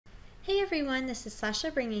Hey everyone, this is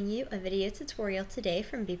Sasha bringing you a video tutorial today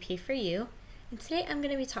from BP4U, and today I'm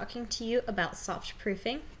going to be talking to you about soft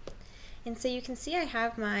proofing. And so you can see I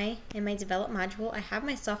have in my develop module, I have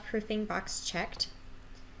my soft proofing box checked.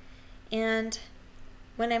 And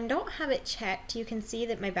when I don't have it checked, you can see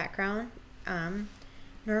that my background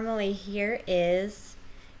normally here is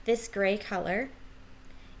this gray color.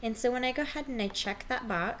 And so when I go ahead and I check that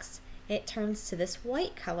box, it turns to this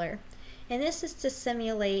white color. And this is to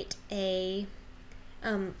simulate a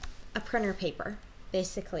printer paper,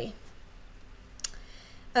 basically.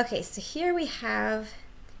 Okay, so here we have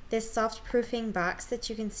this soft proofing box that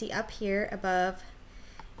you can see up here above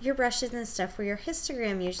your brushes and stuff where your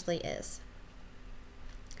histogram usually is.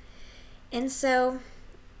 And so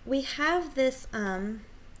we have this,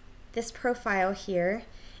 this profile here,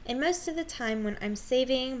 and most of the time when I'm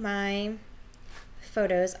saving my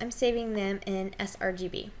photos, I'm saving them in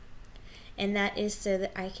sRGB. And that is so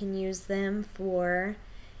that I can use them for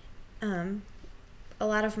a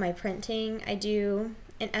lot of my printing. I do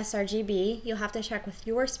in sRGB. You'll have to check with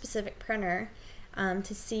your specific printer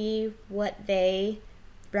to see what they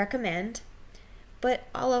recommend. But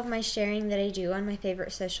all of my sharing that I do on my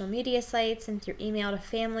favorite social media sites and through email to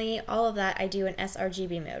family, all of that I do in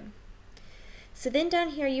sRGB mode. So then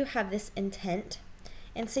down here you have this intent.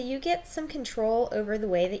 And so you get some control over the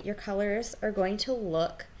way that your colors are going to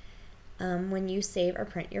look when you save or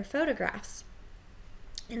print your photographs.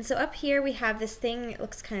 And so up here we have this thing, it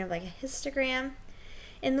looks kind of like a histogram.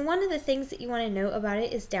 And one of the things that you want to know about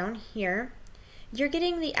it is down here, you're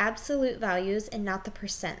getting the absolute values and not the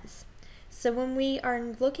percents. So when we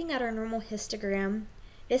are looking at our normal histogram,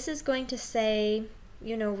 this is going to say,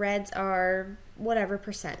 you know, reds are whatever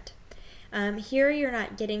percent. Here you're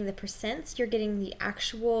not getting the percents, you're getting the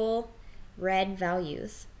actual red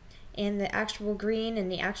values and the actual green and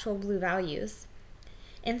the actual blue values.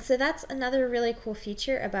 And so that's another really cool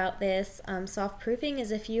feature about this soft proofing, is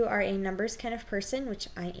if you are a numbers kind of person, which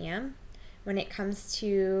I am, when it comes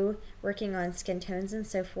to working on skin tones and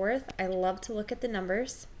so forth, I love to look at the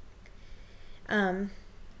numbers. So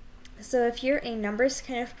if you're a numbers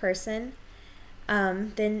kind of person,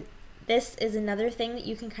 then this is another thing that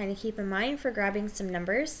you can kind of keep in mind for grabbing some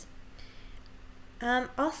numbers.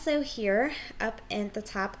 Also here, up at the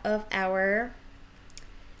top of our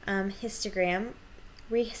histogram,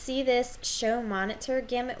 we see this show monitor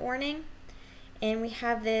gamut warning, and we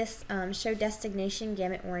have this show destination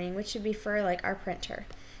gamut warning, which would be for like our printer.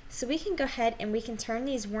 So we can go ahead and we can turn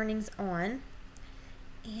these warnings on,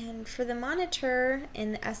 and for the monitor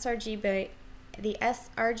in the sRGB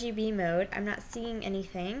mode, I'm not seeing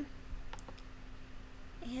anything.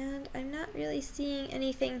 And I'm not really seeing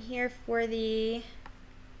anything here for the...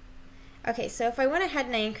 Okay, so if I went ahead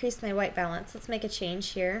and I increased my white balance, let's make a change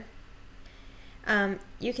here.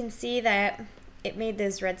 You can see that it made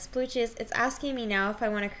those red splooches. It's asking me now if I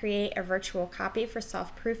want to create a virtual copy for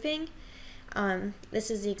soft proofing.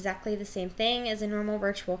 This is exactly the same thing as a normal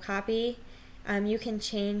virtual copy. You can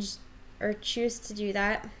change or choose to do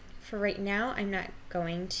that. For right now, I'm not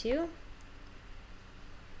going to.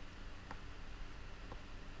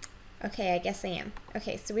 Okay, I guess I am.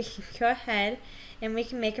 Okay, so we can go ahead and we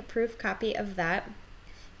can make a proof copy of that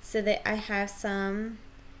so that I have some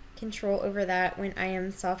control over that when I am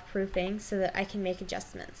soft proofing, so that I can make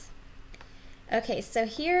adjustments. Okay, so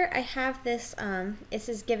here I have this, this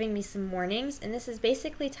is giving me some warnings, and this is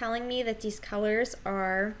basically telling me that these colors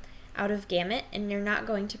are out of gamut and they're not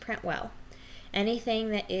going to print well. Anything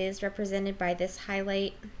that is represented by this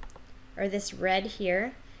highlight or this red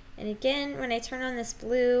here, and again, when I turn on this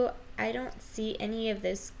blue, I don't see any of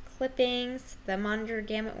those clippings, the monitor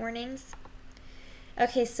gamut warnings.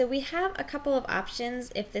 Okay, so we have a couple of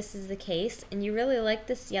options if this is the case, and you really like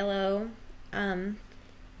this yellow,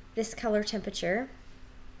 this color temperature.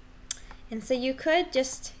 And so you could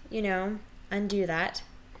just, you know, undo that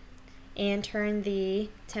and turn the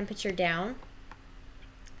temperature down.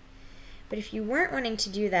 But if you weren't wanting to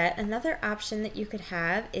do that, another option that you could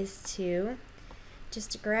have is to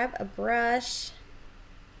just grab a brush,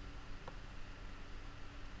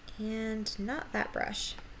 and not that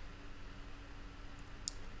brush.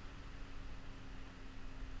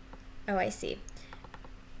 Oh, I see.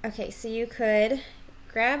 Okay, so you could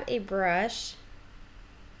grab a brush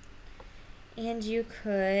and you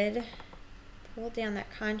could pull down that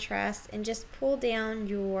contrast and just pull down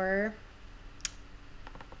your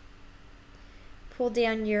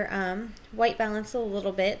white balance a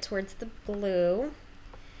little bit towards the blue,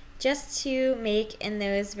 just to make in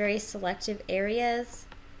those very selective areas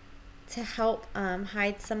to help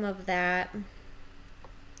hide some of that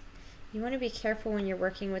You want to be careful when you're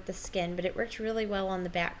working with the skin, but it worked really well on the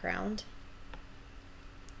background.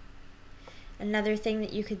 Another thing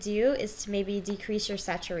that you could do is to maybe decrease your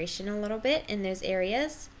saturation a little bit in those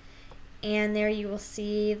areas. And there you will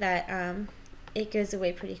see that it goes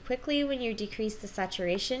away pretty quickly when you decrease the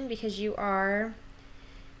saturation, because you are,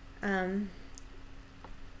 again,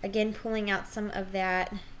 pulling out some of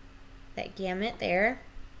that gamut there.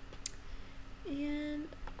 And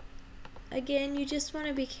again, you just want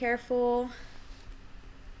to be careful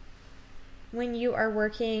when you are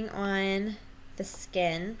working on the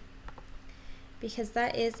skin, because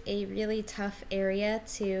that is a really tough area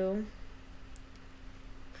to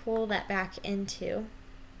pull that back into.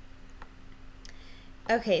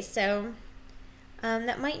 Okay, so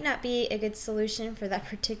that might not be a good solution for that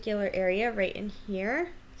particular area right in here.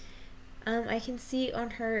 I can see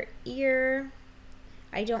on her ear,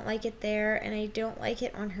 I don't like it there, and I don't like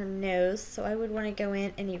it on her nose, so I would want to go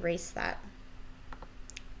in and erase that.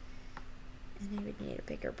 And I would need a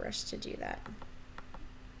bigger brush to do that.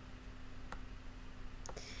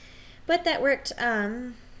 But that worked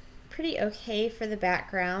pretty okay for the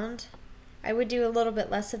background. I would do a little bit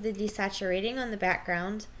less of the desaturating on the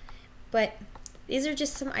background, but these are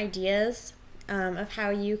just some ideas of how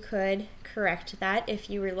you could correct that if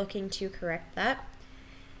you were looking to correct that.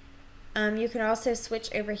 You can also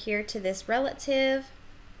switch over here to this relative.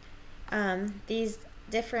 These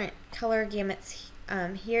different color gamuts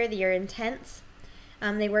here, your intents,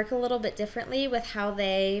 they work a little bit differently with how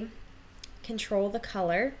they control the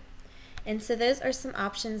color. And so those are some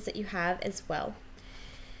options that you have as well.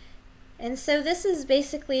 And so this is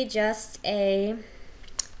basically just a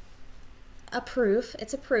proof.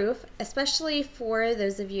 It's a proof, especially for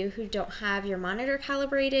those of you who don't have your monitor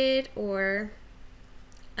calibrated, or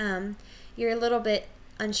you're a little bit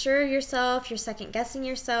unsure of yourself, you're second guessing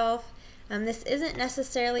yourself. This isn't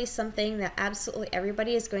necessarily something that absolutely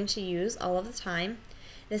everybody is going to use all of the time.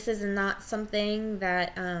 This is not something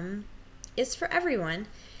that is for everyone.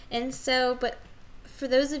 And so, but for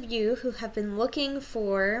those of you who have been looking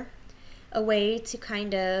for a way to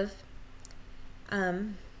kind of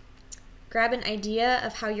grab an idea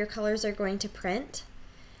of how your colors are going to print,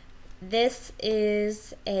 this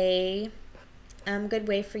is a good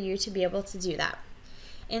way for you to be able to do that.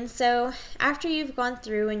 And so after you've gone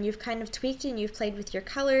through and you've kind of tweaked and you've played with your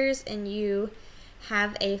colors and you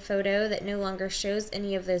have a photo that no longer shows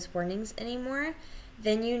any of those warnings anymore,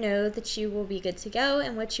 then you know that you will be good to go,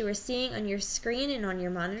 and what you are seeing on your screen and on your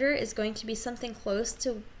monitor is going to be something close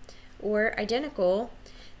to or identical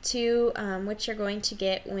to what you're going to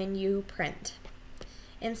get when you print.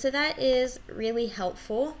 And so that is really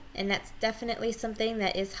helpful, and that's definitely something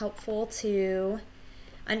that is helpful to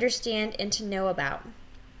understand and to know about.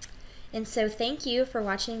 And so thank you for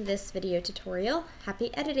watching this video tutorial. Happy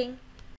editing!